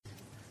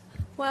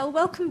Well,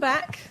 welcome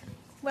back.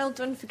 Well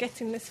done for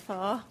getting this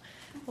far.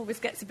 Always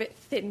gets a bit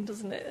thin,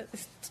 doesn't it, at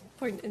this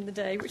point in the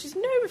day, which is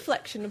no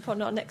reflection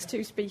upon our next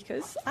two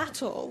speakers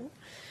at all.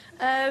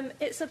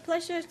 It's a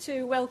pleasure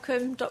to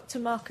welcome Dr.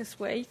 Marcus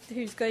Waith,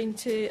 who's going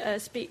to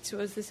speak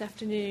to us this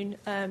afternoon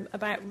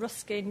about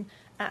Ruskin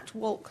at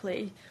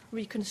Walkley,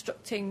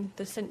 reconstructing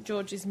the St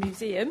George's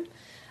Museum.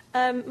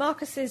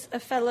 Marcus is a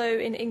fellow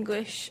in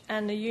English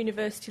and a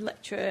university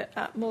lecturer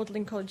at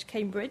Magdalen College,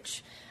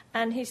 Cambridge,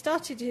 and he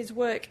started his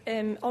work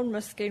on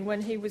Ruskin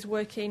when he was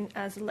working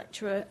as a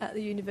lecturer at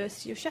the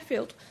University of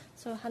Sheffield.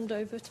 So I'll hand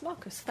over to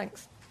Marcus.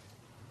 Thanks.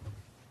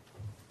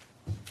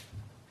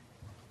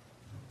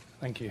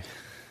 Thank you.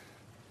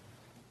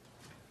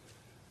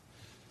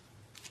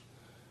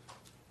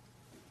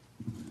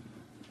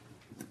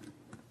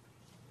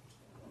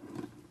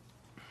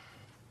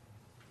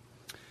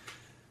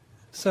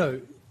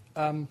 So,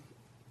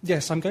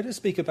 yes, I'm going to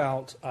speak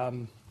about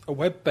a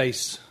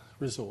web-based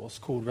resource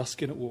called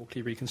Ruskin at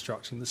Walkley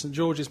Reconstructing the St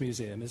George's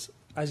Museum.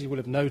 As you will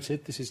have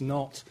noted, this is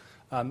not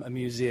a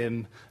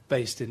museum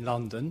based in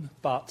London,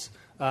 but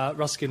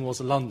Ruskin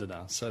was a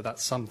Londoner, so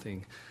that's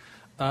something.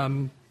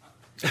 The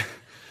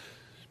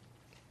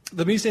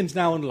museum's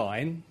now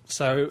online,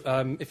 so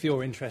if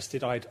you're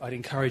interested, I'd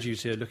encourage you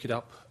to look it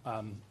up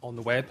on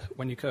the web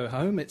when you go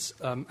home. It's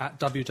at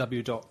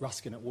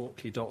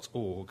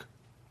www.ruskinatwalkley.org.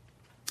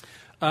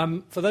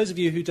 For those of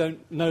you who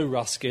don't know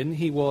Ruskin,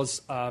 he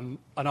was an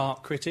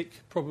art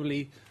critic,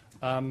 probably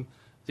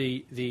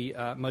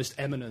the most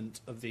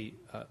eminent of the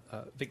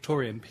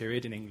Victorian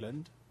period in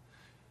England.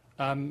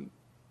 In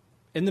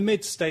the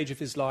mid-stage of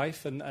his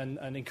life and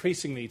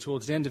increasingly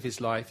towards the end of his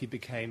life, he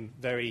became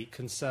very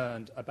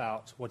concerned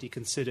about what he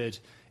considered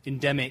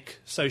endemic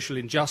social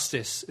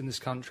injustice in this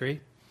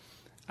country.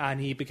 And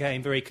he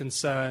became very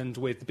concerned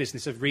with the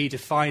business of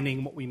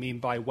redefining what we mean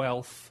by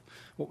wealth,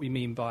 what we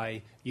mean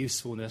by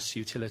usefulness,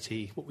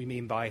 utility, what we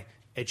mean by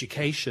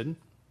education.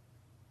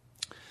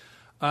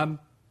 And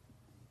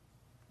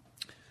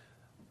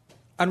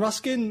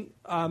Ruskin,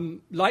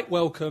 like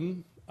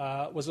Wellcome,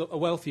 was a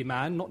wealthy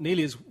man, not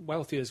nearly as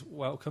wealthy as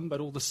Wellcome, but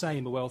all the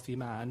same a wealthy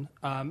man,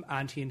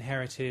 and he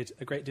inherited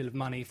a great deal of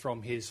money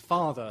from his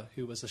father,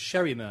 who was a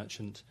sherry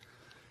merchant.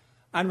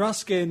 And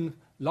Ruskin,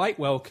 like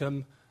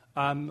Wellcome,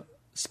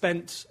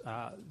 spent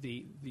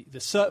the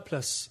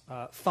surplus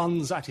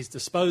funds at his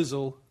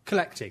disposal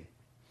collecting,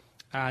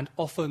 and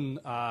often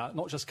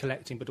not just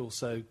collecting but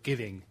also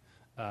giving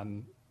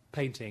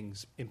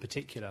paintings in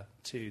particular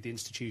to the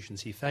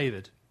institutions he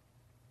favoured.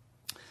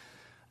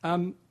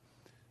 So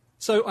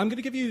I'm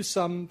going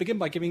to begin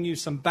by giving you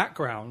some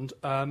background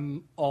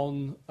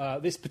on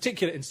this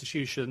particular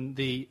institution,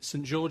 the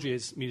St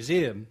George's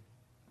Museum.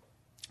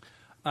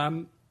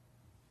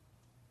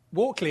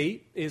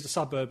 Walkley is a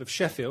suburb of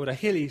Sheffield, a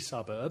hilly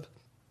suburb,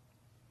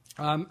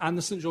 and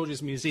the St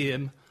George's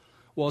Museum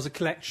was a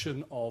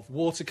collection of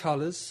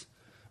watercolours,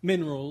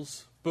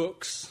 minerals,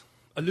 books,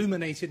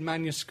 illuminated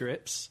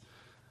manuscripts,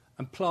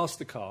 and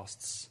plaster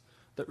casts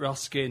that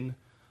Ruskin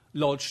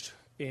lodged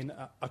in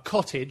a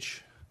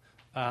cottage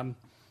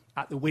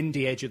at the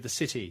windy edge of the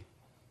city.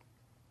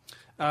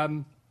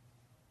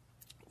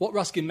 What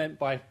Ruskin meant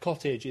by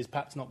cottage is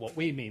perhaps not what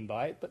we mean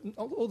by it, but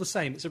all the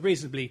same, it's a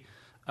reasonably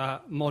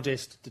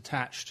modest,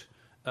 detached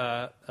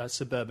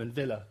suburban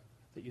villa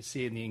that you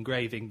see in the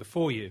engraving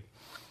before you.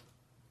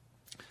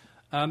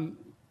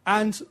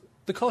 And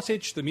the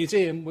cottage, the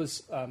museum,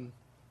 was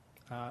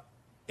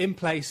in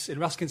place in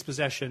Ruskin's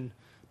possession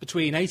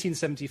between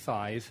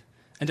 1875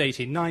 and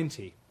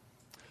 1890.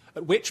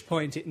 At which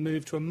point it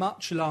moved to a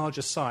much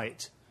larger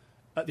site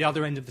at the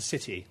other end of the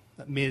city,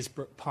 at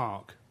Meersbrook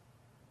Park.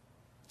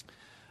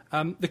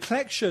 The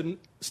collection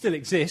still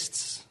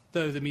exists,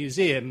 though the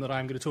museum that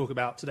I'm going to talk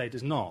about today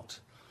does not.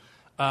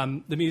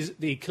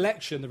 The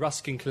collection, the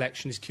Ruskin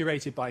collection, is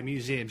curated by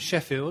Museum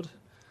Sheffield,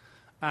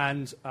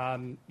 and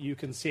you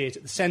can see it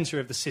at the centre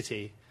of the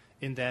city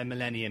in their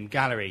Millennium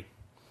Gallery,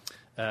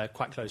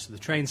 quite close to the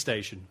train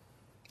station.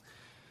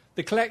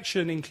 The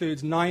collection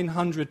includes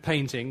 900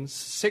 paintings,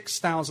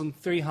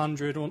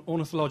 6,300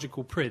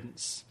 ornithological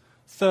prints,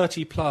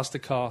 30 plaster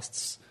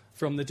casts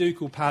from the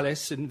Ducal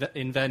Palace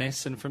in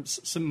Venice and from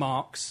St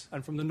Mark's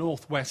and from the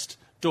northwest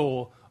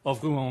door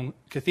of Rouen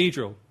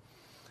Cathedral.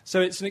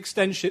 So it's an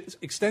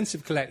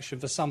extensive collection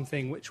for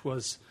something which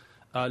was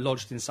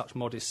lodged in such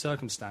modest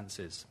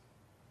circumstances.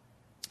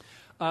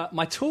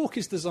 My talk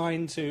is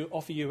designed to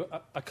offer you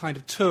a kind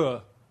of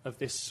tour of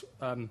this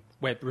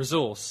web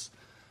resource.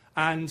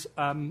 And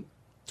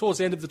towards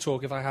the end of the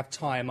talk, if I have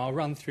time, I'll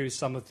run through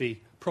some of the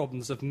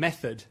problems of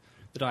method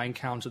that I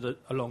encountered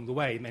along the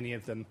way, many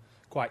of them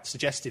quite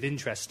suggestive,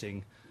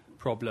 interesting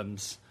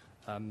problems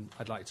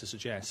I'd like to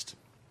suggest.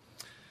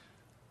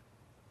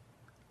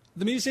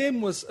 The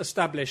museum was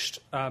established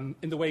in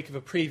the wake of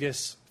a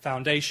previous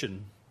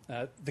foundation,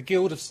 the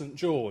Guild of St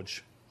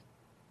George,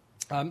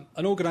 an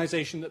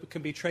organisation that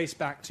can be traced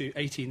back to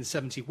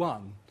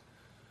 1871.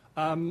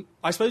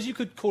 I suppose you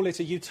could call it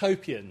a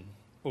utopian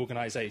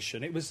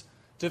organisation. It was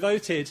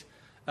devoted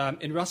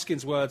in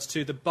Ruskin's words,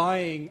 to the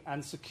buying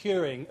and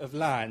securing of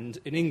land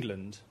in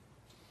England.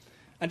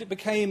 And it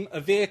became a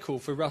vehicle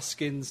for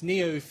Ruskin's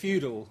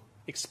neo-feudal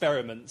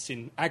experiments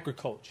in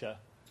agriculture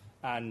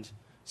and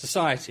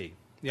society.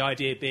 The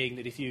idea being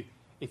that if you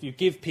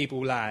give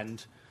people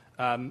land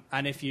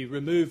and if you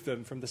remove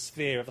them from the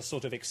sphere of a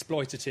sort of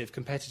exploitative,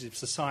 competitive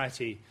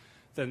society,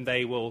 then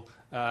they will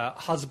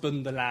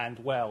husband the land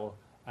well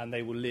and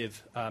they will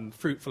live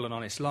fruitful and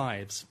honest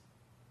lives.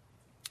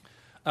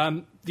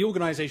 The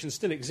organisation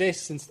still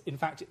exists, and in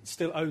fact it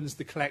still owns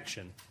the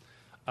collection,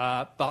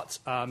 but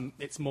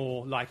it's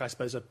more like, I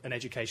suppose, an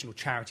educational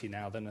charity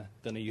now than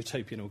a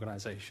utopian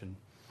organisation.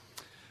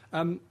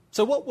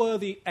 So what were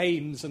the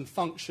aims and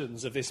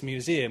functions of this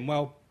museum?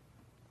 Well,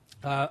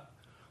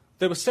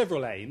 there were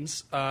several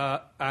aims,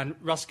 and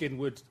Ruskin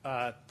would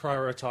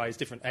prioritise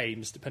different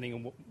aims depending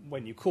on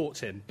when you caught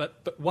him.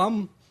 But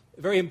one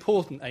very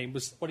important aim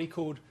was what he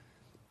called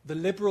the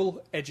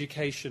liberal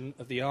education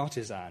of the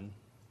artisan.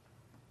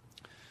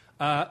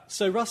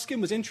 So Ruskin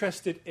was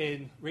interested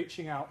in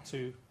reaching out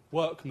to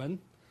workmen,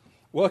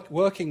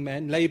 working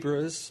men,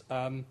 labourers,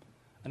 and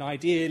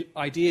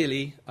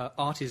ideally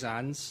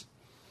artisans.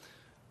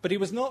 But he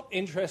was not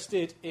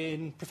interested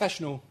in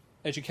professional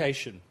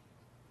education.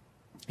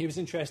 He was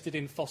interested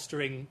in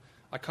fostering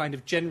a kind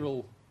of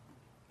general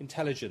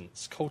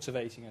intelligence,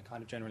 cultivating a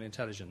kind of general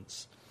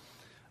intelligence.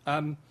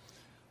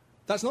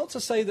 That's not to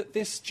say that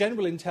this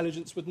general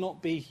intelligence would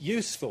not be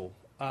useful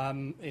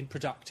in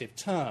productive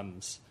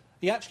terms.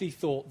 He actually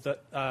thought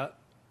that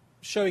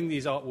showing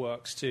these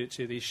artworks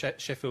to these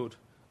Sheffield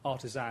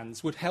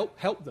artisans would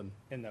help them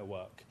in their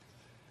work.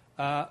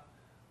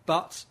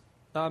 But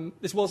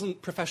this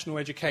wasn't professional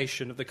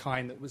education of the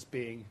kind that was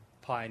being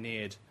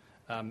pioneered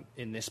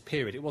in this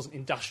period. It wasn't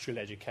industrial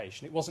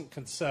education. It wasn't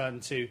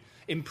concerned to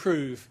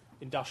improve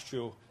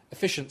industrial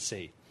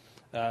efficiency.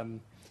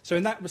 So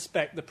in that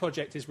respect, the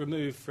project is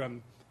removed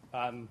from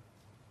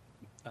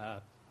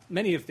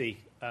many of the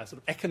sort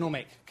of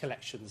economic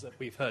collections that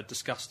we've heard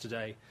discussed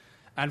today,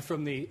 and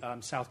from the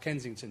South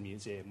Kensington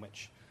Museum,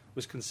 which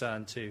was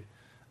concerned to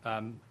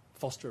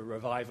foster a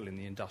revival in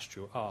the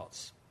industrial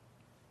arts.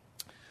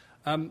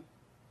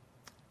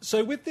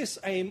 So with this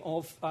aim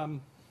of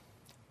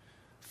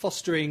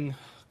fostering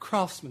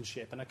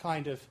craftsmanship and a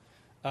kind of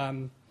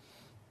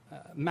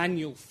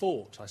manual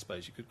thought, I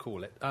suppose you could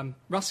call it,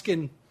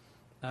 Ruskin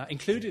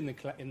included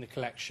in the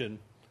collection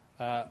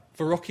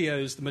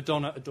Verrocchio's The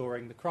Madonna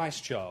Adoring the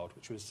Christ Child,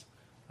 which was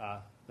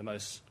the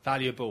most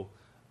valuable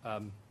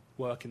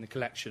work in the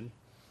collection,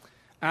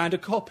 and a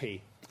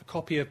copy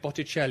of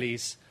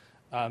Botticelli's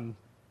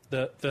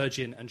The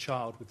Virgin and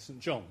Child with St.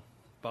 John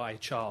by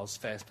Charles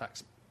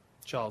Fairfax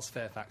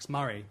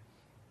Murray.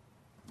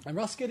 And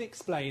Ruskin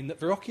explained that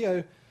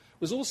Verrocchio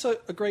was also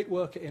a great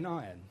worker in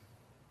iron,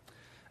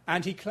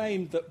 and he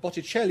claimed that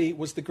Botticelli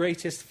was the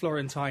greatest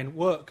Florentine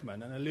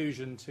workman, an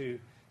allusion to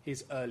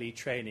his early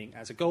training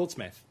as a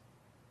goldsmith.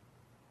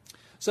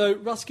 So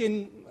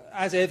Ruskin,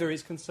 as ever,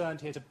 is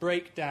concerned here to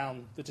break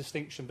down the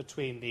distinction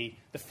between the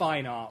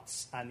fine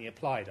arts and the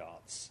applied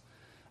arts.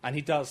 And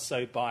he does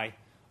so by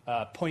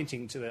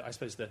pointing to, the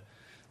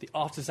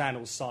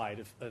artisanal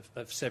side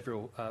of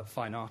several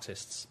fine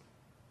artists.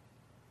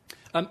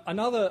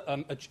 Another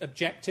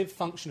objective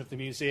function of the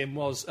museum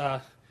was,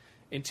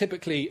 in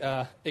typically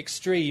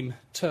extreme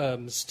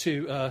terms,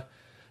 to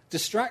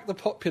distract the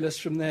populace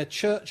from their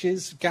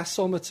churches,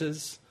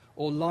 gasometers,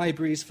 or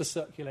libraries for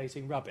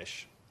circulating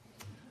rubbish.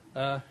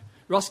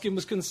 Ruskin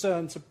was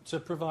concerned to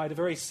provide a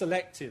very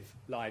selective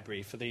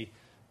library for the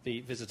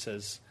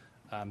visitors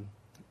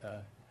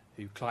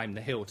who climbed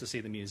the hill to see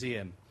the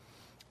museum.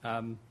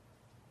 It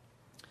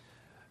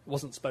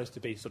wasn't supposed to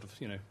be sort of,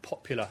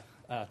 popular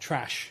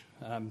trash.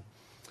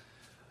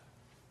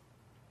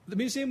 The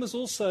museum was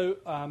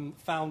also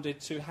founded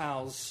to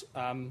house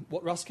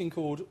what Ruskin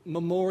called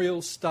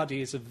memorial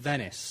studies of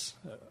Venice.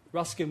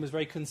 Ruskin was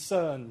very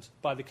concerned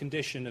by the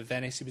condition of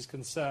Venice. He was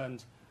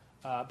concerned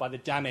by the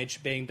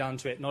damage being done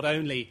to it, not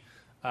only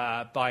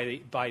by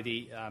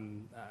the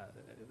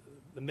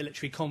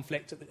military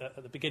conflict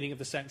at the beginning of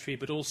the century,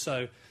 but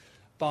also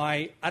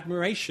by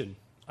admiration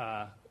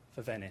for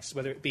Venice,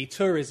 whether it be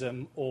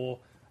tourism or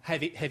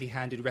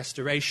heavy-handed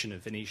restoration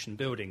of Venetian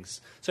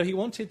buildings. So he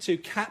wanted to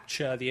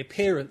capture the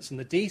appearance and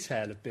the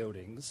detail of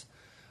buildings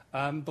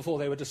before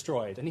they were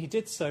destroyed. And he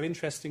did so,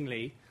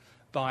 interestingly,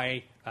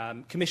 by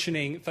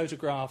commissioning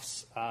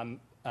photographs,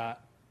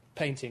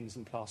 paintings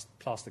and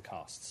plaster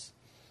casts.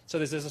 So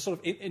there's a sort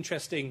of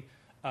interesting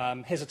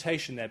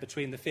hesitation there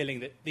between the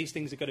feeling that these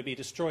things are going to be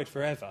destroyed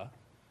forever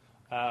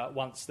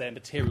once their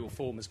material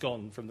form has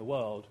gone from the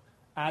world,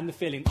 and the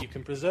feeling that you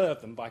can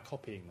preserve them by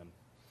copying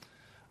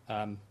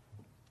them.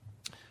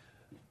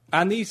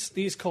 And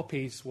these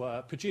copies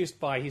were produced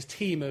by his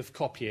team of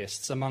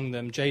copyists, among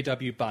them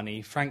J.W.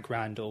 Bunny, Frank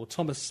Randall,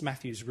 Thomas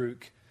Matthews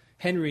Rook,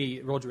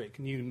 Henry Roderick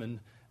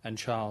Newman, and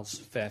Charles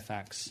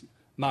Fairfax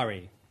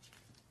Murray.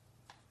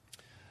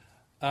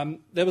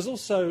 There was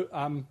also,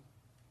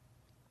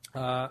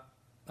 I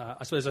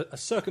suppose, a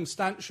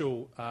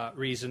circumstantial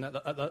reason at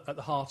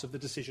the heart of the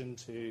decision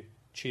to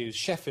choose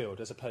Sheffield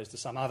as opposed to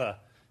some other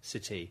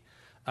city.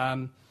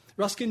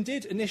 Ruskin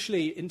did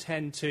initially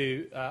intend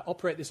to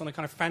operate this on a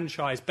kind of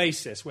franchise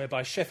basis,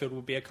 whereby Sheffield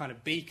would be a kind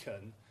of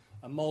beacon,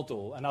 a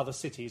model, and other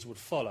cities would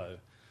follow.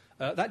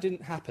 That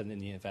didn't happen in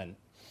the event.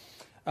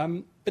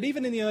 But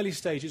even in the early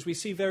stages, we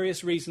see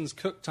various reasons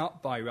cooked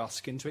up by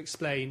Ruskin to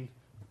explain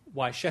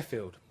why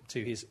Sheffield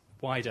to his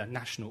wider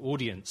national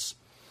audience.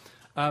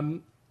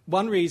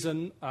 One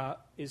reason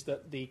is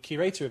that the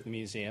curator of the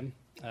museum,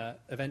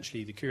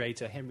 eventually the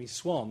curator Henry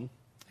Swan,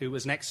 who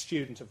was an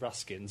ex-student of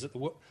Ruskin's at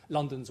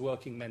London's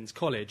Working Men's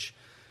College,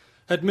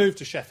 had moved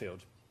to Sheffield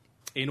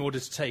in order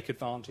to take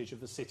advantage of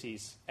the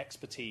city's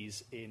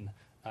expertise in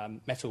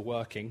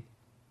metalworking.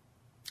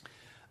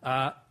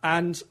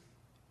 And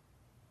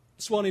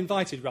Swan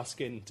invited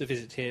Ruskin to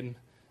visit him,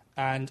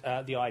 and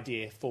the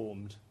idea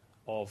formed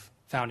of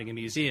founding a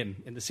museum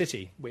in the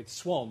city, with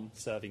Swan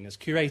serving as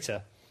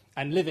curator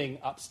and living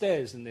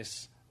upstairs in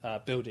this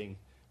building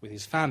with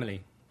his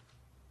family.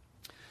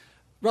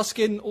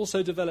 Ruskin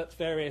also developed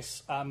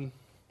various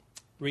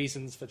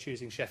reasons for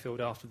choosing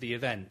Sheffield after the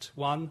event.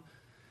 One,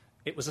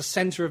 it was a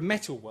centre of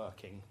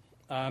metalworking.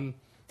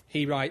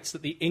 He writes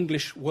that the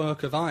English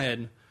work of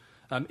iron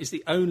is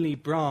the only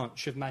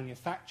branch of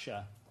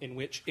manufacture in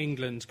which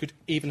England could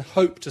even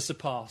hope to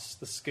surpass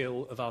the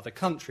skill of other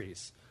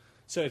countries.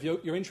 So if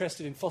you're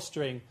interested in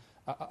fostering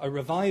a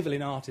revival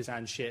in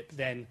artisanship,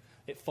 then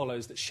it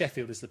follows that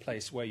Sheffield is the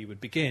place where you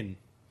would begin.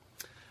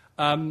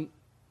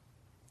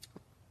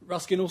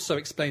 Ruskin also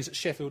explains that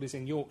Sheffield is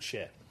in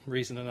Yorkshire,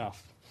 reason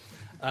enough.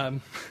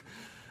 And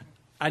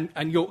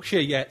Yorkshire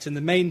yet, in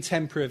the main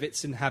temper of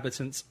its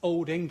inhabitants,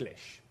 Old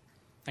English,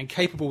 and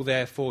capable,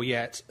 therefore,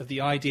 yet of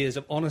the ideas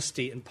of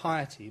honesty and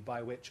piety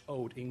by which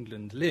Old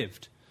England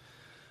lived.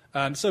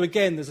 So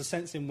again, there's a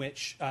sense in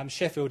which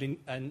Sheffield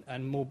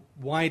and more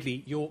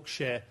widely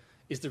Yorkshire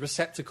is the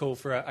receptacle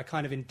for a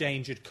kind of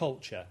endangered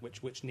culture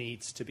which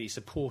needs to be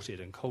supported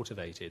and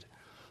cultivated,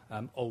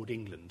 Old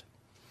England.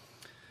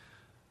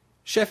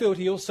 Sheffield,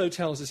 he also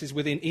tells us, is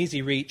within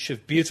easy reach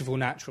of beautiful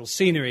natural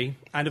scenery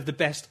and of the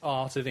best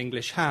art of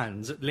English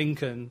hands at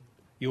Lincoln,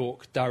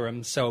 York,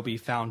 Durham, Selby,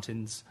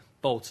 Fountains,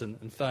 Bolton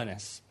and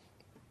Furness.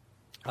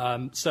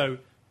 So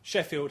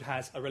Sheffield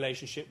has a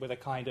relationship with a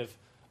kind of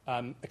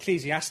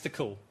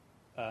ecclesiastical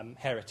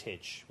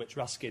heritage, which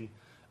Ruskin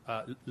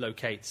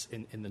locates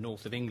in the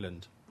north of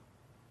England.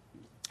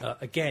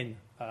 Again,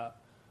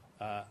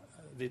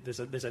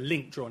 there's a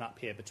link drawn up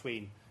here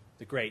between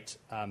the great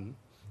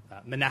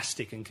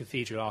monastic and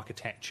cathedral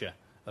architecture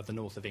of the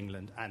north of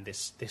England and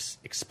this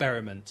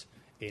experiment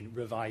in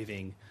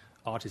reviving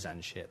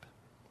artisanship.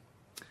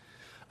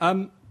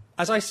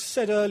 As I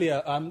said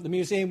earlier, the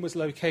museum was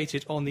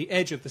located on the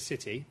edge of the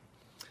city,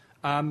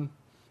 and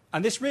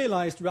this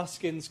realised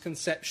Ruskin's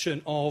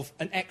conception of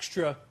an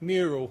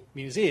extramural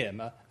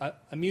museum,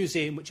 a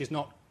museum which is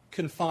not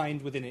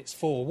confined within its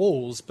four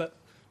walls, but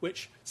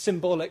which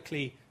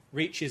symbolically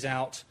reaches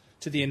out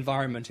to the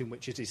environment in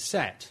which it is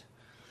set.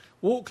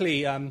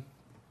 Walkley,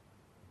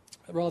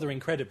 rather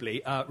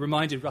incredibly,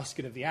 reminded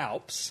Ruskin of the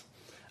Alps.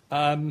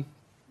 But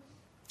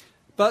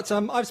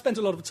I've spent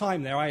a lot of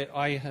time there.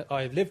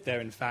 I've lived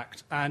there, in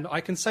fact, and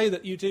I can say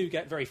that you do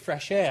get very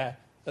fresh air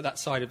at that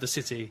side of the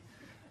city.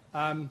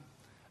 And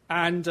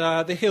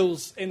the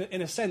hills,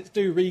 in a sense,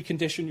 do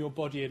recondition your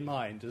body and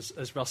mind,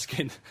 as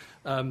Ruskin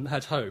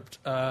had hoped.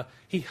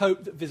 He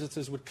hoped that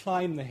visitors would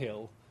climb the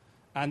hill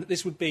and that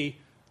this would be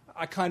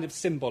a kind of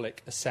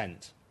symbolic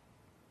ascent.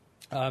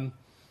 And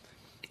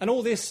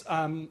all this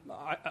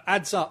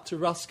adds up to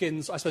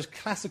Ruskin's, I suppose,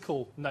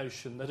 classical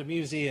notion that a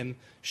museum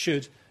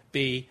should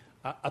be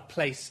a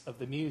place of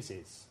the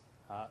muses.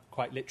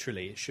 Quite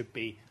literally, it should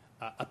be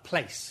a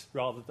place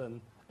rather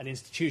than an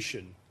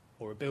institution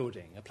or a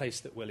building, a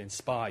place that will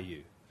inspire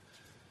you.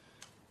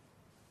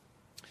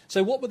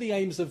 So what were the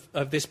aims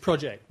of this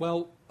project?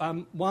 Well,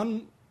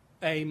 one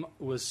aim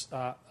was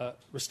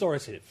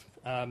restorative.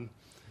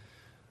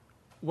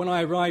 When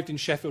I arrived in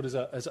Sheffield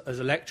as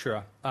a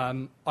lecturer,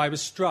 I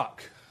was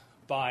struck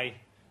by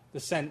the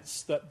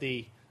sense that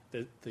the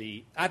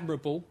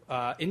admirable,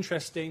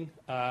 interesting,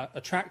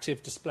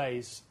 attractive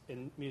displays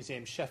in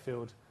Museum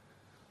Sheffield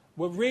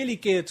were really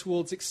geared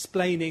towards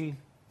explaining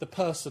the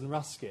person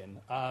Ruskin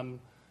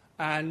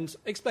and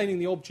explaining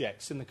the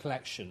objects in the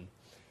collection.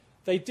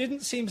 They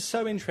didn't seem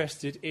so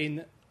interested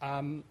in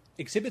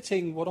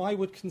exhibiting what I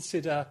would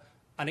consider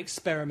an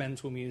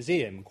experimental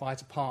museum,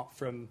 quite apart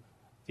from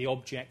the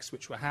objects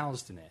which were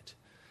housed in it.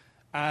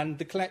 And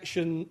the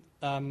collection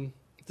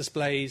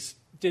displays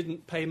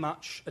didn't pay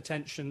much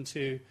attention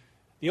to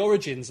the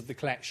origins of the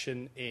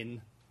collection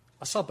in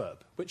a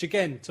suburb, which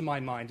again, to my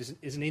mind,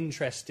 is an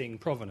interesting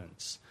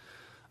provenance.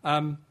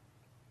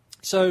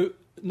 So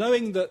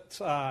knowing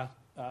that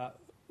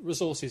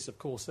resources, of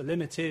course, are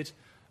limited,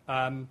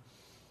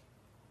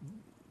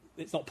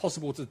 it's not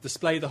possible to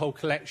display the whole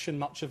collection.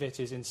 Much of it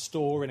is in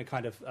store in a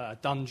kind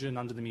of dungeon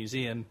under the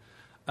museum.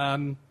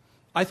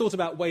 I thought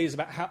about ways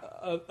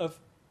about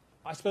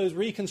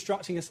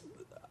reconstructing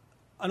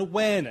an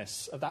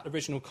awareness of that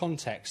original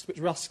context, which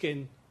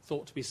Ruskin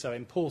thought to be so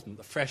important.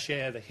 The fresh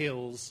air, the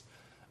hills,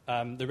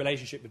 the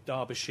relationship with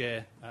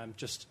Derbyshire,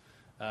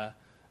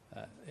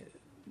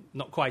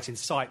 not quite in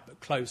sight but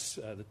close,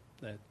 the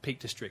Peak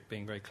District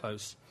being very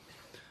close.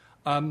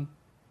 So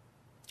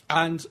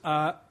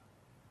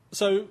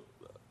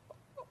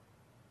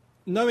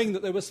knowing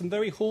that there were some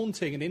very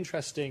haunting and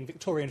interesting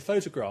Victorian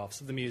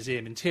photographs of the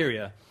museum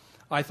interior,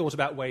 I thought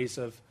about ways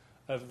of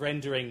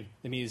rendering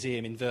the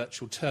museum in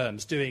virtual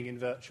terms, doing in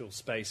virtual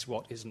space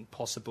what isn't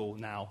possible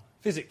now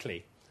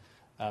physically,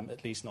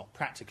 at least not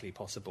practically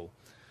possible.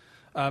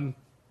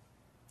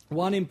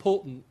 One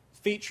important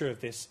feature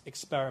of this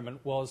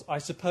experiment was, I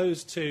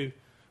suppose, to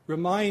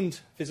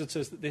remind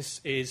visitors that this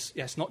is,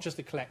 yes, not just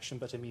a collection,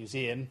 but a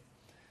museum.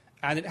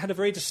 And it had a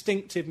very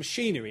distinctive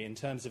machinery in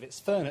terms of its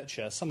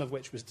furniture, some of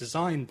which was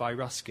designed by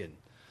Ruskin.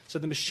 So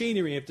the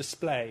machinery of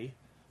display,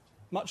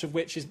 much of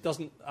which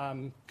doesn't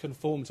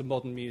conform to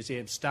modern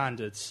museum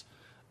standards,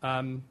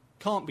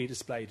 can't be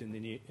displayed in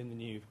the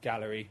new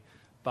gallery,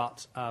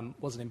 but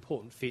was an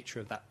important feature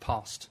of that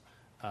past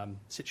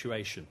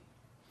situation.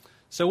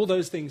 So all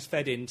those things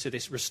fed into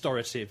this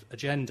restorative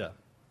agenda.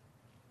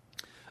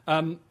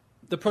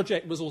 The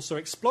project was also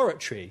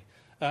exploratory.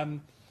 The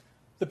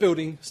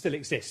building still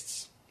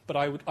exists, but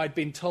I'd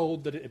been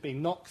told that it had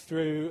been knocked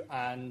through,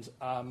 and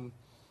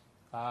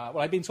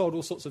I'd been told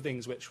all sorts of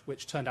things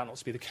which turned out not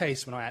to be the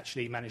case when I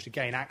actually managed to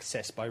gain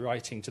access by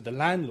writing to the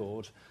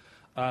landlord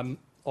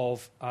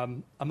of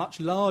a much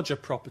larger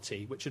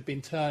property which had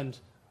been turned,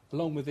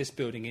 along with this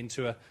building,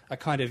 into a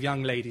kind of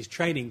young ladies'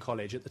 training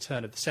college at the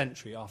turn of the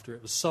century after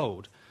it was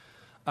sold,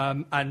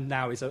 and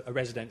now is a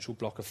residential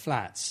block of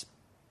flats.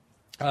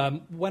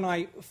 When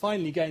I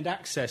finally gained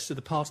access to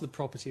the part of the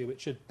property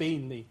which had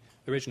been the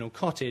original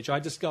cottage, I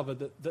discovered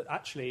that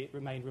actually it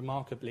remained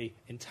remarkably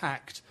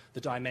intact. The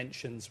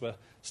dimensions were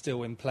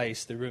still in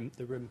place. The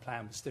room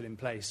plan was still in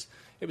place.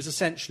 It was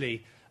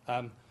essentially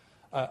a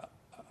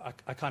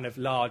kind of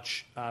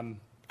large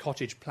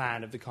cottage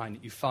plan of the kind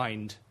that you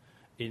find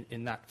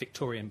in that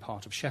Victorian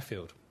part of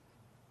Sheffield.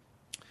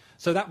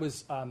 So that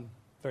was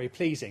very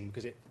pleasing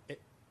because it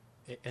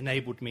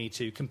enabled me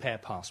to compare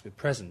past with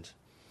present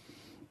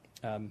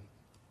and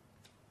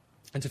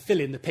to fill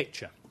in the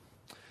picture.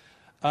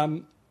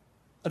 And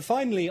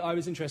finally, I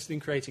was interested in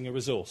creating a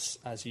resource,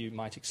 as you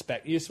might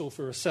expect, useful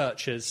for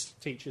researchers,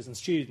 teachers and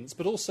students,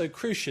 but also,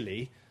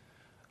 crucially,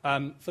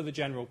 for the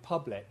general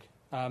public.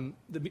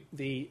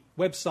 The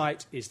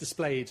website is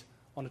displayed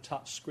on a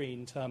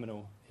touch-screen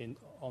terminal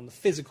on the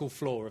physical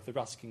floor of the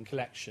Ruskin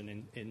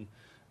collection in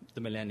the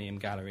Millennium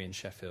Gallery in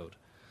Sheffield.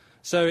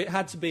 So it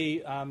had to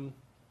be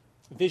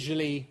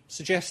visually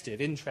suggestive,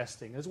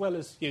 interesting, as well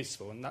as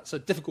useful, and that's a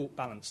difficult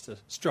balance to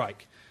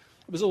strike.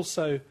 It was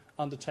also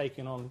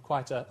undertaken on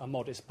quite a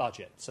modest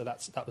budget, so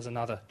that was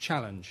another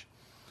challenge.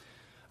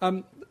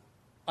 I'm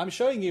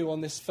showing you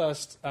on this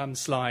first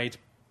slide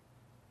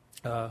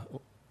an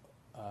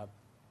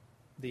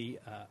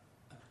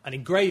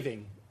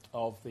engraving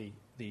of the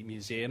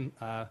museum.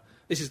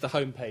 This is the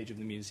homepage of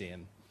the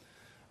museum.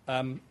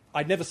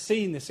 I'd never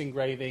seen this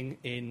engraving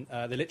in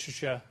the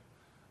literature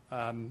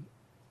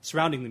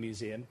surrounding the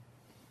museum.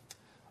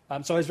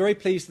 So I was very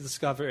pleased to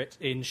discover it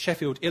in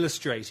Sheffield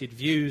Illustrated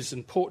Views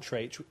and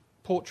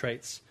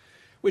Portraits,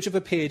 which have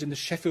appeared in the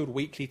Sheffield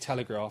Weekly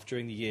Telegraph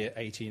during the year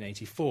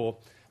 1884.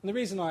 And the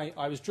reason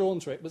I was drawn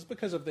to it was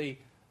because of the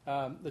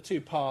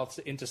two paths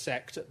that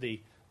intersect at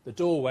the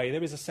doorway.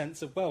 There is a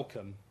sense of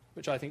welcome,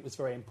 which I think was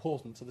very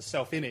important to the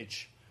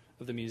self-image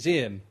of the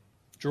museum,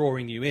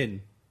 drawing you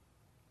in.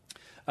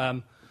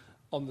 On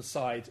the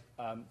side,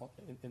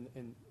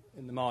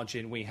 in the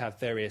margin, we have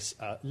various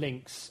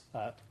links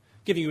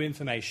giving you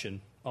information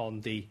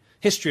on the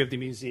history of the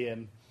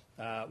museum,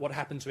 what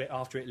happened to it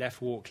after it left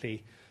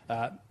Walkley,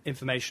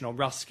 information on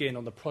Ruskin,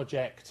 on the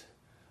project,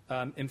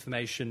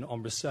 information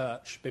on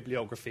research,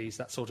 bibliographies,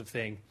 that sort of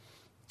thing,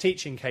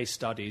 teaching case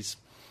studies,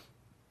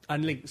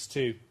 and links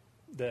to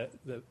the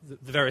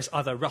various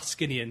other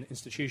Ruskinian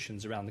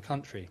institutions around the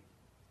country.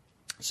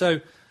 So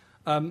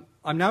I'm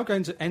now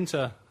going to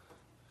enter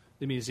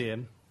the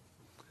museum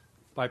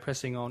by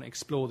pressing on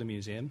Explore the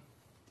Museum.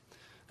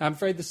 I'm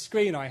afraid the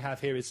screen I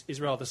have here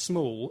is rather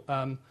small,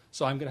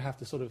 so I'm going to have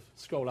to sort of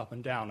scroll up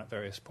and down at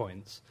various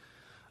points.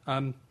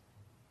 As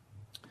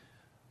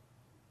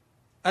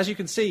you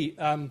can see,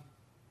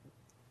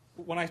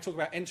 when I talk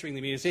about entering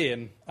the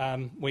museum,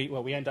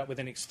 we end up with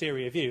an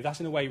exterior view. That,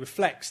 in a way,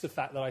 reflects the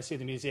fact that I see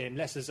the museum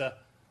less as an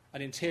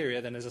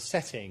interior than as a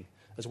setting,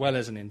 as well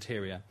as an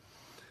interior.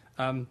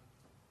 And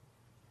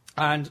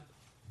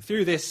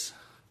through this,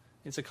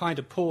 it's a kind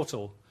of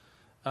portal.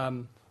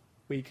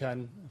 We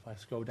can, if I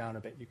scroll down a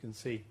bit, you can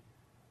see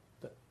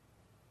that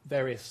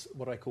various,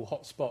 what I call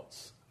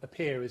hotspots,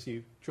 appear as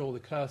you draw the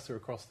cursor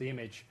across the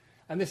image.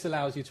 And this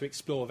allows you to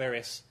explore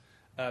various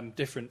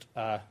different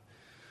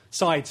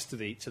sides to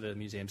the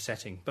museum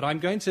setting. But I'm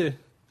going to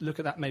look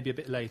at that maybe a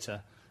bit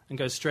later and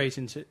go straight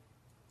into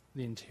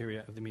the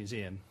interior of the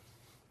museum.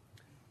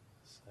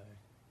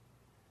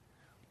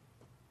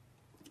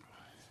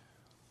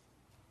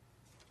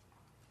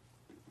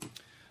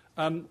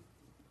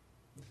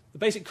 the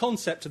basic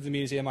concept of the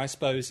museum, I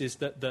suppose, is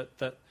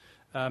that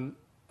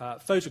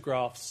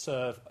photographs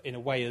serve in a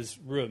way as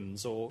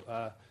rooms or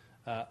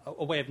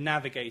a way of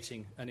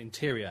navigating an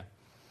interior.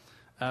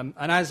 And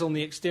as on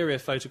the exterior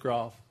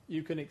photograph,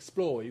 you can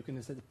explore, you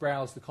can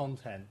browse the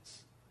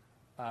contents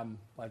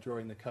by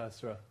drawing the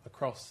cursor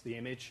across the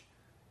image.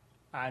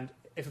 And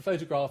if a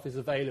photograph is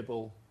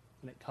available,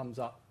 then it comes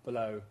up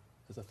below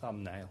as a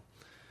thumbnail.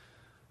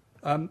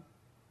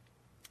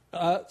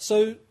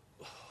 So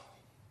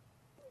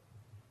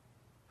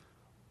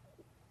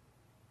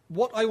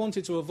what I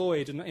wanted to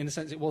avoid, and in a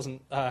sense it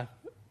wasn't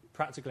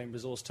practical in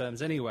resource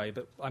terms anyway,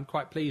 but I'm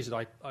quite pleased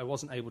that I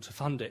wasn't able to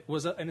fund it,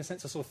 was in a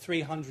sense a sort of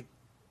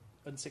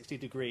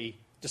 360-degree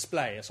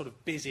display, a sort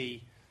of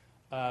busy,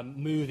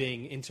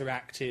 moving,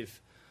 interactive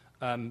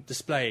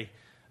display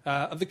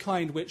of the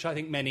kind which I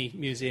think many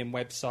museum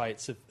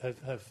websites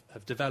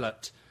have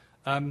developed.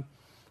 The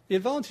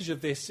advantage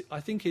of this,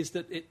 I think, is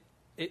that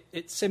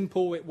it's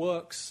simple, it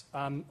works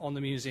on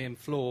the museum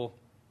floor.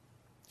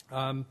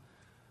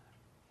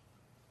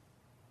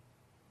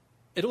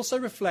 It also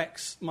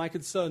reflects my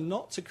concern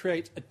not to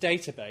create a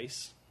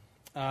database,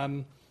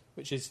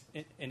 which is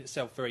in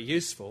itself very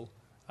useful,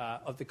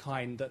 of the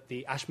kind that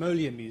the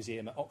Ashmolean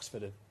Museum at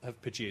Oxford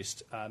have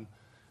produced,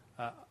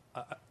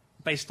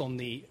 based on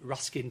the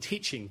Ruskin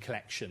teaching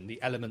collection,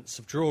 the Elements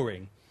of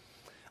Drawing.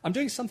 I'm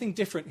doing something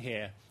different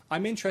here.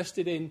 I'm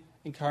interested in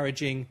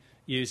encouraging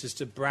users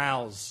to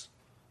browse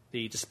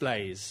the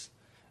displays.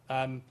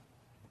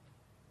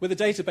 With a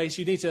database,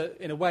 you need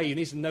to, in a way, you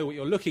need to know what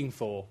you're looking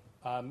for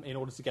in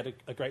order to get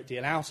a great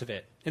deal out of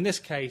it. In this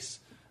case,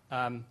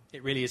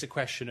 it really is a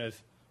question of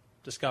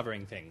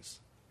discovering things.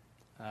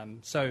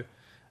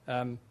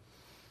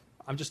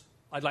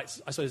 I'd like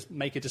to, I suppose,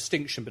 make a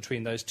distinction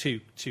between those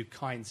two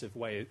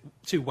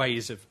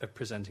ways of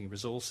presenting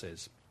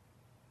resources.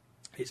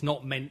 It's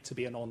not meant to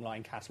be an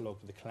online catalogue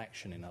of the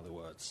collection, in other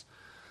words.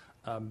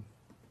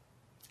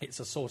 It's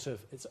a sort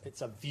of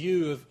it's a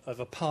view of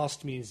a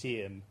past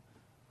museum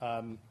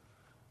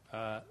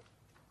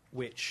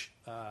which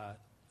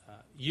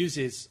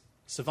uses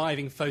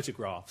surviving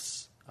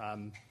photographs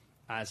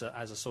as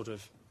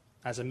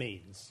a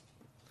means.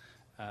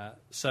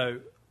 So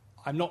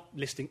I'm not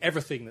listing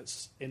everything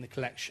that's in the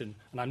collection,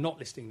 and I'm not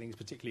listing things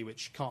particularly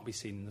which can't be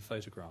seen in the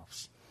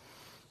photographs.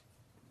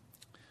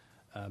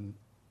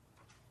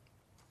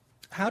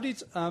 How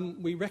did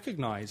we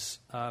recognise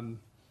some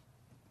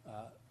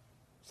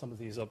of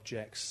these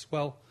objects?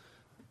 Well,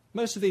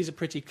 most of these are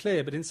pretty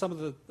clear, but in some of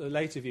the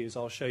later views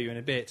I'll show you in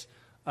a bit,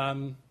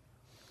 they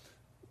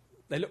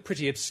look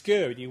pretty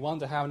obscure, and you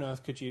wonder how on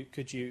earth could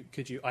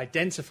you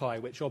identify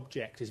which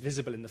object is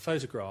visible in the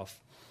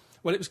photograph.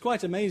 Well, it was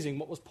quite amazing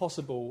what was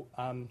possible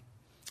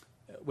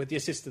with the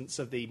assistance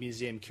of the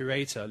museum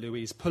curator,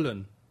 Louise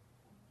Pullen,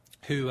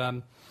 who,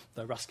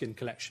 the Ruskin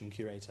collection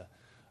curator,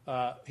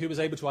 who was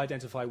able to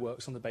identify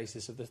works on the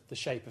basis of the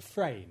shape of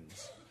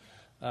frames.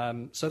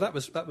 So that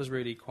was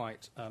really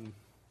quite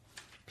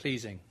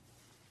pleasing.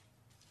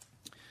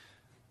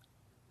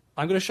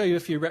 I'm going to show you a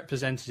few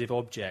representative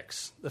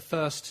objects. The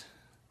first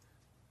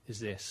is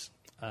this,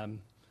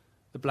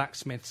 The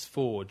Blacksmith's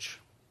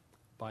Forge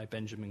by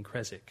Benjamin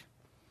Kresik.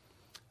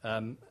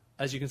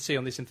 As you can see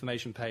on this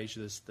information page,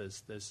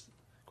 there's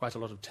quite a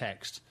lot of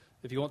text.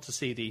 If you want to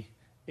see the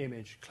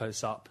image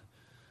close up,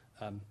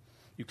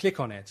 you click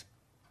on it.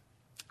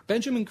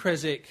 Benjamin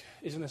Kresik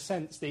is, in a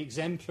sense, the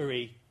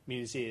exemplary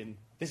museum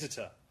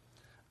visitor.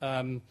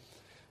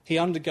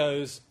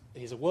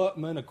 He's a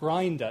workman, a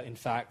grinder, in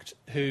fact,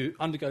 who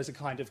undergoes a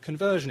kind of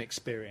conversion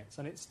experience.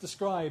 And it's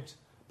described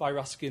by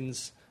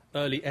Ruskin's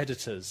early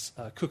editors,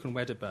 Cook and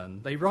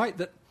Wedderburn. They write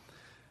that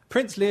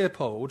Prince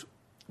Leopold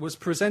was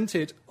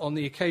presented on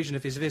the occasion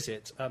of his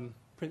visit,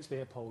 Prince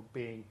Leopold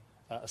being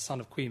a son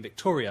of Queen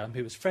Victoria,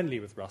 who was friendly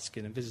with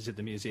Ruskin and visited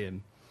the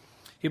museum.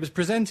 He was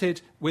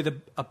presented with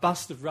a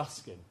bust of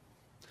Ruskin,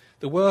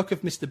 the work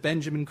of Mr.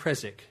 Benjamin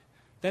Kresik,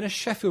 then a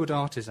Sheffield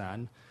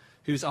artisan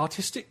whose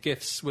artistic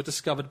gifts were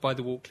discovered by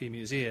the Walkley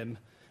Museum,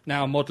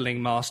 now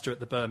modelling master at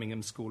the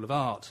Birmingham School of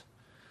Art.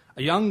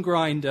 A young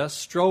grinder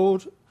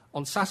strolled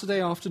on Saturday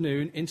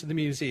afternoon into the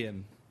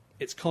museum.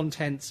 Its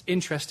contents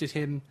interested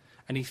him,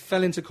 and he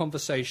fell into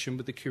conversation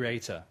with the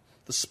curator.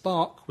 The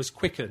spark was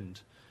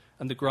quickened,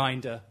 and the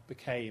grinder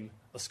became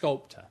a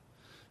sculptor.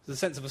 There's a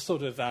sense of a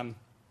sort of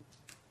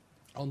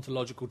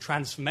ontological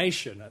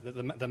transformation,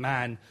 that the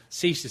man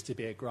ceases to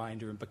be a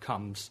grinder and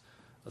becomes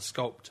a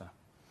sculptor.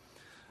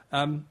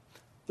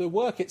 The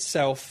work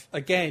itself,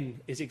 again,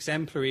 is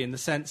exemplary in the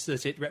sense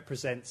that it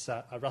represents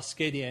a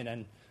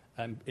Ruskinian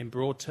and in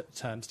broad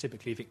terms,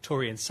 typically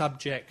Victorian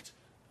subject,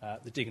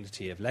 the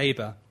dignity of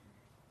labour.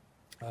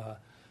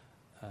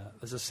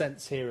 There's a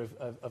sense here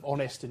of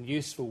honest and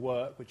useful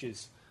work which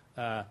is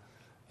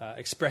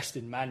expressed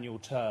in manual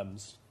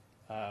terms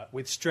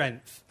with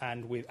strength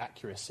and with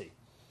accuracy.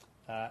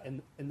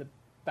 In the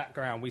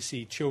background we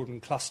see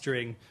children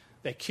clustering.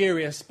 They're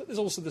curious, but there's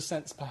also the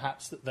sense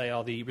perhaps that they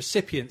are the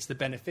recipients, the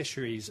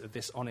beneficiaries of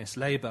this honest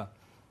labour.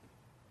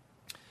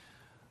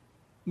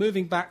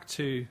 Moving back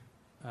to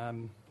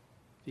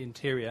the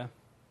interior,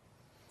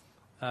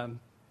 I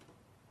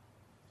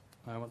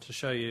want to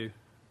show you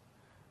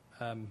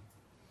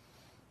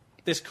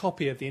this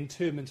copy of the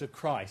Entombment of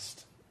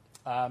Christ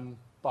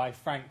by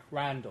Frank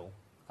Randall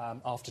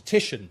after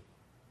Titian.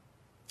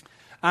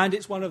 And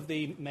it's one of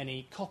the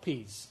many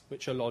copies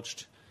which are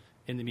lodged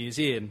in the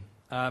museum.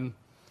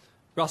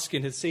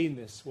 Ruskin had seen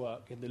this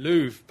work in the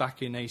Louvre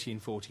back in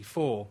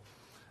 1844,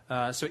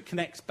 so it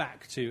connects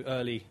back to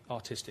early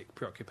artistic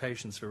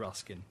preoccupations for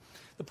Ruskin.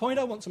 The point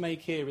I want to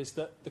make here is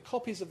that the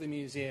copies of the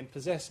museum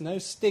possess no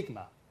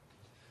stigma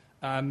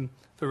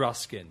for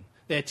Ruskin.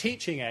 They're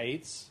teaching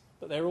aids,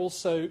 but they're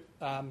also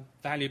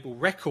valuable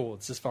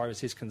records as far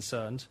as he's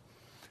concerned,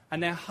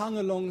 and they're hung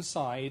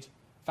alongside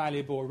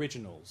valuable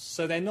originals.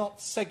 So they're not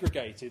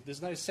segregated.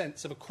 There's no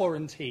sense of a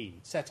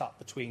quarantine set up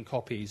between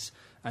copies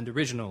and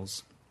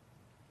originals.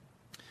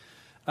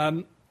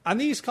 And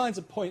these kinds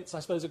of points, I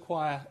suppose,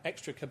 acquire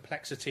extra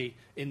complexity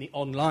in the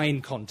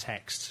online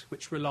context,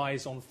 which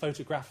relies on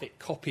photographic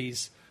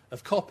copies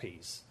of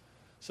copies.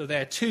 So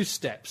they're two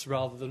steps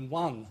rather than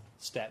one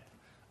step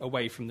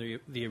away from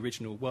the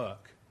original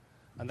work.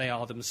 And they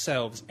are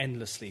themselves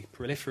endlessly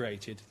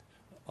proliferated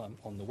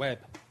on the web.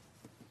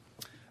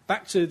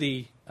 Back to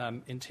the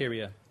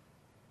interior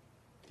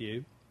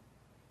view.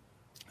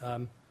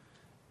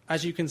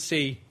 As you can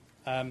see,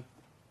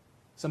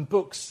 some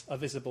books are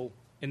visible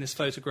in this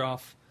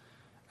photograph,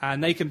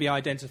 and they can be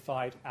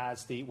identified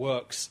as the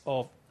works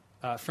of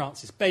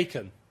Francis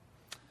Bacon,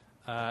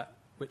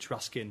 which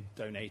Ruskin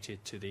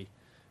donated to the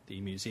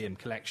museum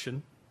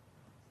collection.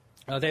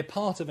 They're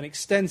part of an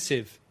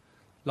extensive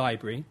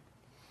library.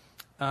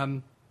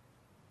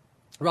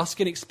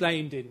 Ruskin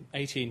explained in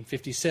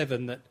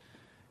 1857 that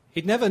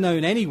he'd never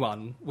known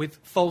anyone with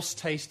false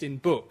taste in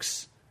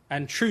books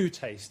and true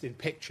taste in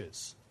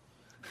pictures.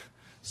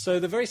 So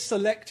the very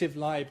selective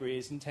library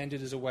is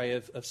intended as a way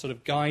of sort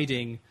of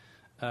guiding,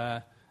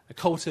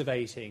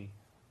 cultivating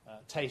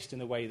taste in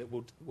a way that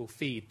will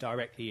feed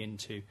directly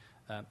into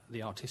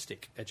the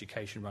artistic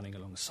education running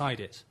alongside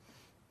it.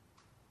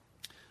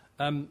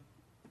 The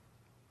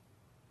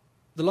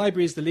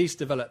library is the least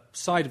developed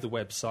side of the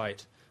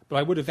website, but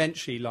I would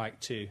eventually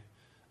like to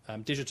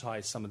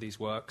digitize some of these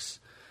works.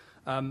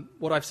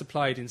 What I've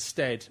supplied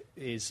instead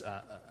is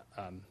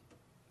an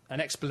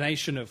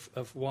explanation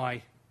of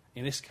why,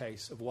 in this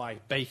case, of why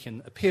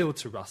Bacon appealed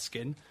to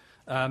Ruskin.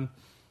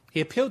 He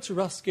appealed to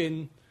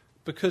Ruskin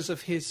because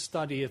of his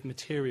study of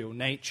material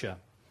nature.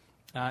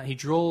 He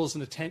draws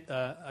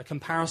a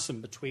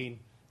comparison between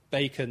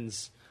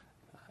Bacon's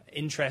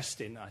interest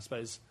in, I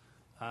suppose,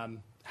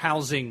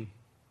 housing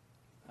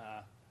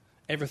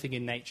everything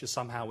in nature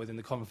somehow within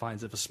the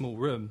confines of a small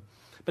room,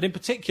 but in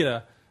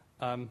particular,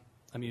 a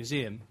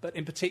museum, but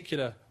in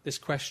particular, this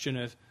question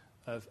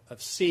of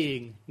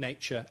seeing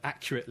nature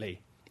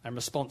accurately and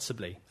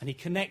responsibly. And he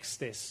connects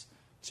this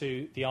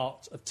to the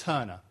art of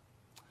Turner,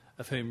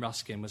 of whom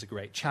Ruskin was a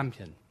great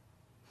champion.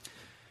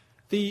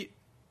 The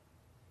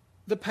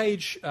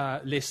page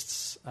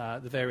lists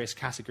the various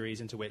categories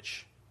into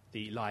which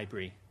the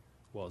library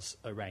was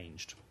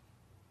arranged.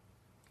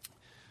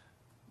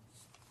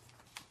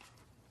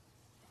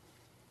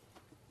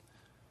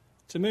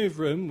 To move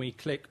room, we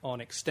click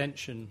on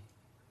Extension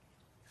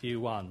View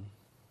 1.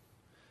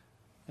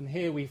 And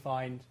here we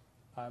find,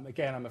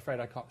 again, I'm afraid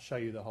I can't show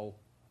you the whole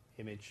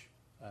image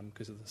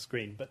because of the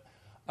screen, but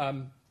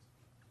a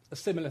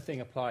similar thing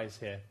applies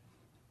here.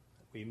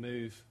 We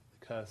move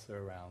the cursor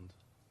around,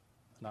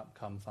 and up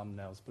come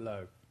thumbnails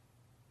below.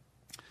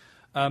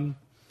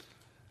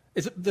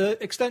 The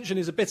extension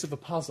is a bit of a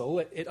puzzle.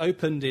 It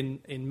opened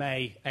in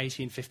May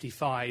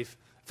 1855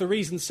 for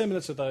reasons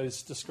similar to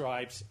those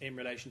described in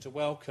relation to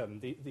Wellcome.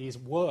 These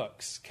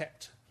works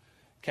kept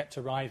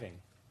arriving.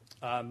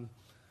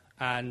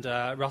 And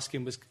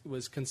Ruskin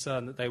was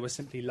concerned that they were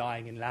simply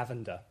lying in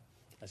lavender,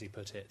 as he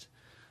put it.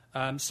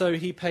 So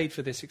he paid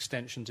for this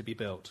extension to be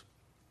built.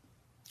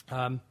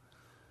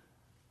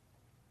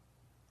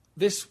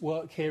 This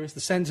work here is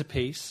the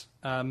centrepiece,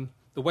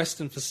 the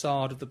western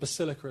facade of the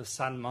Basilica of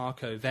San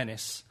Marco,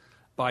 Venice,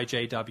 by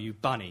J.W.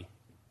 Bunny.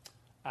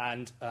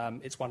 And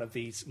it's one of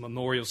these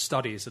memorial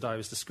studies that I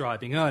was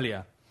describing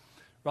earlier.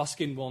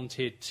 Ruskin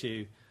wanted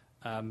to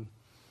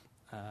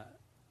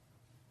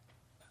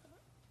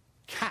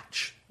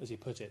catch, as he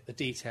put it, the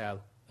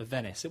detail of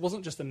Venice. It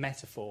wasn't just a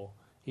metaphor.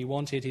 He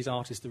wanted his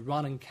artist to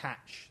run and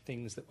catch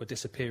things that were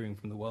disappearing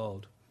from the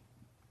world.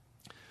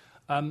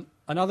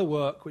 Another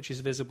work which is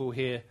visible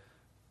here,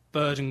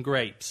 Bird and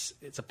Grapes.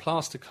 It's a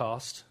plaster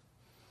cast.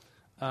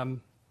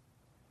 And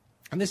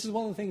this is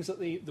one of the things that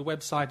the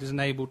website has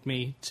enabled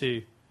me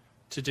to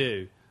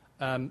do,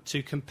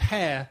 to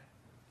compare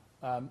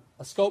a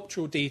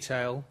sculptural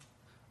detail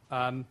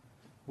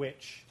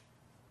which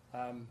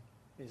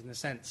is, in a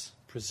sense,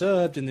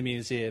 preserved in the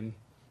museum,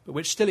 but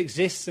which still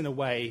exists in a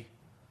way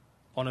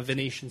on a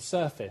Venetian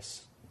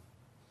surface.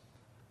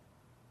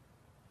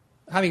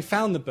 Having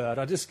found the bird,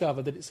 I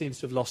discovered that it seems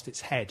to have lost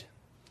its head.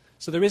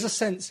 So there is a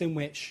sense in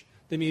which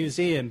the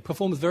museum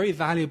performs very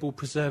valuable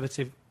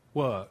preservative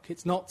work.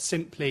 It's not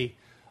simply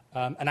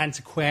an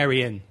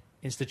antiquarian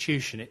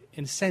institution.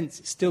 In a sense,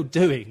 it's still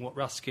doing what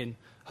Ruskin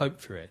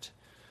hoped for it.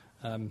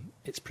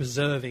 It's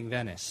preserving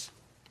Venice.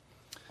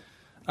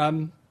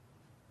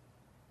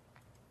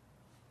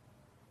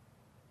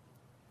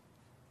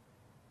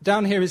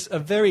 Down here is a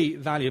very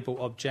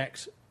valuable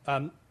object,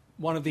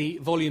 one of the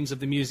volumes of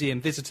the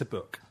Museum Visitor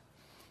Book.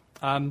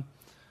 The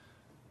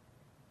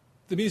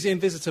Museum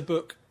Visitor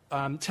Book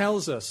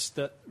tells us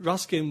that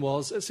Ruskin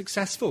was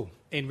successful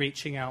in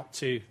reaching out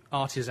to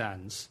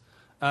artisans.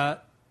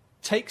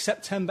 Take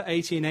September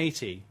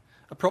 1880,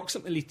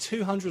 approximately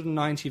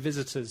 290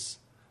 visitors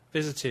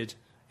visited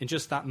in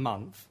just that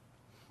month.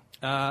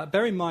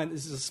 Bear in mind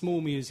this is a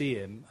small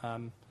museum,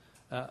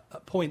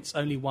 at points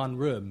only one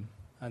room,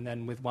 and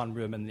then with one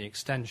room and the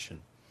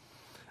extension.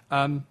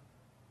 To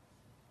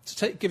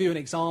give you an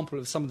example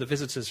of some of the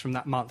visitors from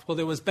that month, well,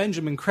 there was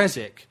Benjamin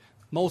Creswick,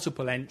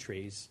 multiple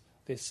entries,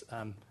 this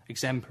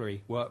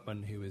exemplary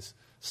workman who was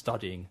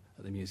studying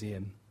at the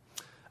museum.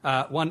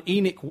 One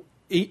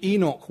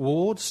Enoch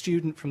Ward,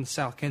 student from the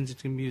South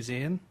Kensington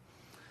Museum.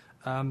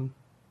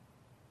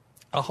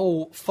 A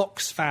whole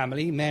Fox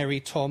family, Mary,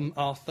 Tom,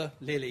 Arthur,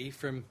 Lily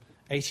from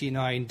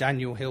 89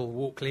 Daniel Hill,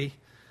 Walkley.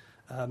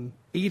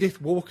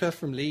 Edith Walker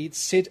from Leeds,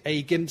 Sid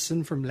A.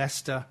 Gimpson from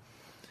Leicester,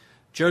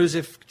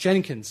 Joseph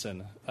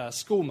Jenkinson,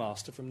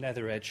 schoolmaster from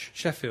Netheredge,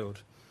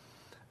 Sheffield,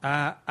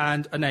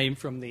 and a name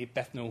from the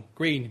Bethnal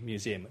Green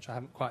Museum, which I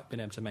haven't quite been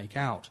able to make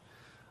out,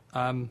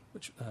 the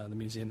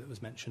museum that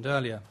was mentioned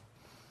earlier.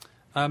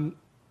 I'm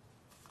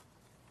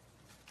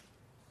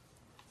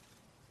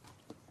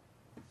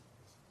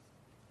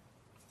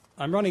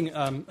running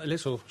a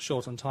little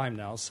short on time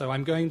now, so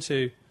I'm going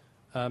to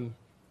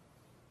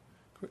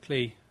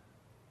quickly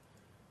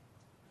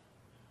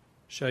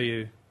show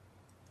you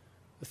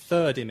the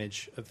third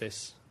image of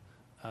this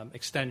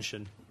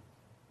extension,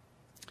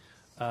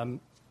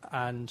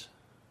 and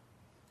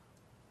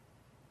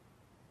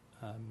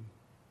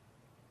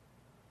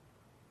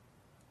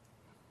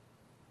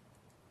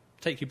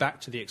take you back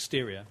to the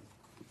exterior.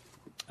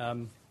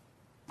 And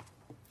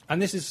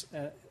this is,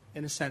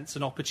 in a sense,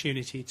 an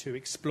opportunity to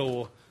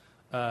explore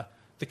the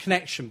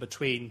connection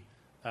between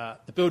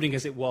the building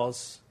as it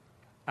was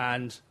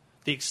and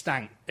the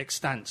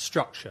extant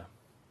structure.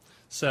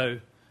 So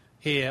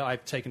here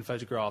I've taken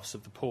photographs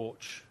of the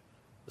porch,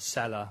 the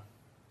cellar.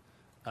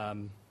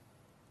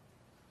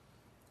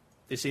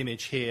 This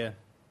image here,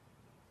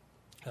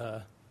 I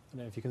don't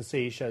know if you can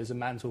see, shows a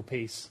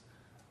mantelpiece,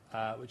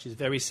 which is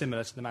very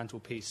similar to the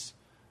mantelpiece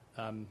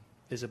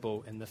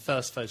visible in the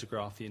first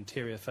photograph, the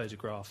interior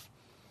photograph.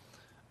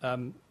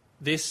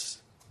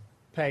 This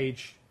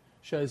page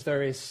shows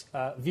various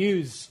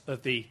views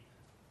of the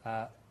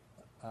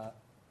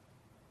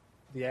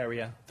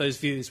area, those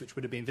views which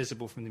would have been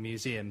visible from the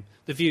museum,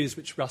 the views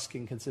which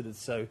Ruskin considered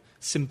so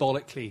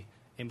symbolically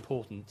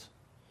important.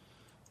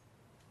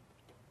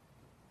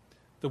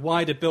 The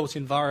wider built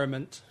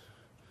environment,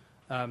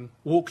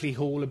 Walkley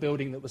Hall, a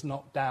building that was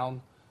knocked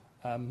down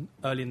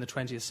early in the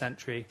 20th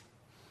century,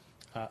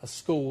 a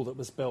school that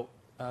was built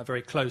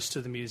very close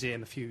to the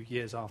museum a few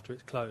years after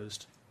it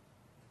closed,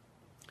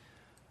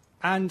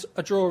 and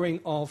a drawing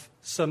of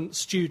some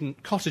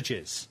student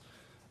cottages.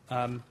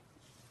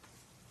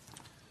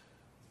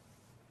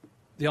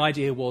 The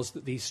idea was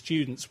that these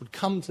students would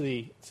come to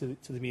the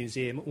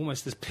museum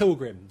almost as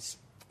pilgrims,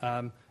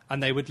 and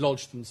they would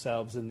lodge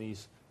themselves in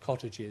these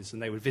cottages,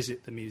 and they would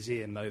visit the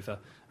museum over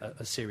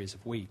a series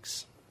of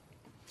weeks.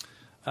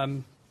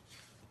 Shall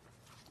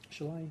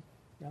I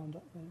round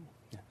up there?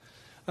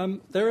 Yeah.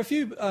 There are a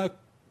few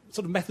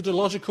sort of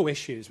methodological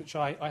issues which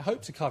I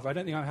hope to cover. I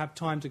don't think I have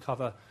time to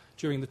cover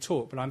during the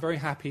talk, but I'm very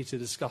happy to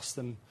discuss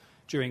them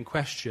during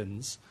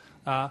questions.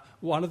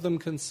 One of them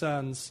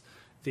concerns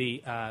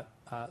the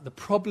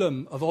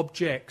problem of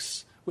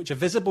objects which are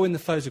visible in the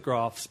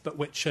photographs but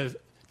which have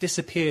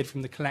disappeared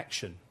from the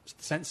collection. It's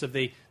the sense of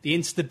the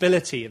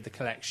instability of the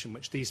collection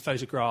which these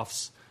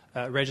photographs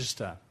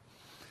register.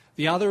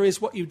 The other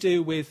is what you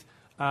do with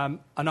an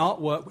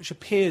artwork which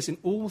appears in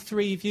all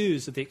three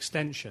views of the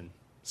extension,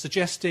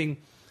 suggesting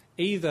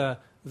either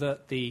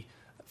that the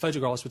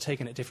photographs were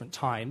taken at different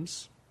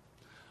times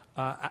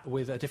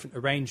with a different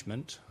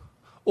arrangement,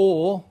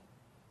 or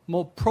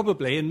more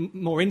probably and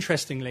more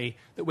interestingly,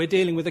 that we're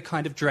dealing with a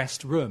kind of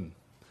dressed room,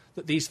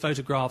 that these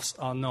photographs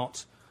are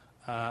not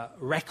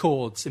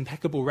records,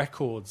 impeccable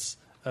records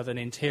of an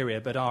interior,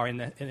 but are in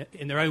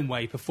their own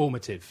way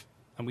performative.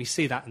 And we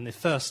see that in the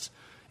first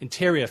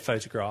interior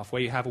photograph,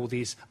 where you have all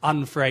these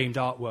unframed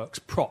artworks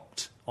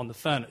propped on the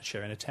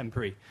furniture in a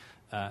temporary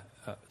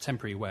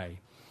way.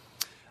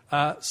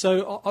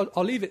 So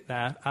I'll leave it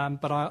there,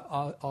 but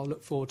I'll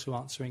look forward to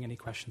answering any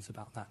questions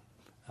about that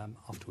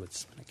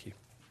afterwards. Thank you.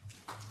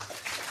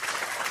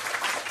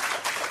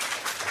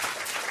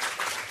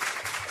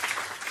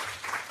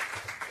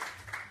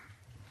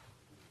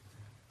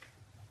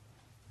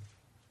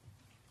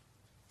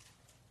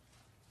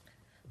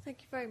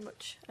 Thank you very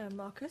much,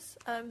 Marcus.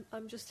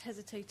 I'm just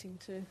hesitating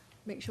to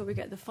make sure we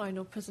get the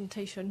final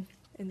presentation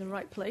in the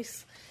right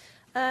place.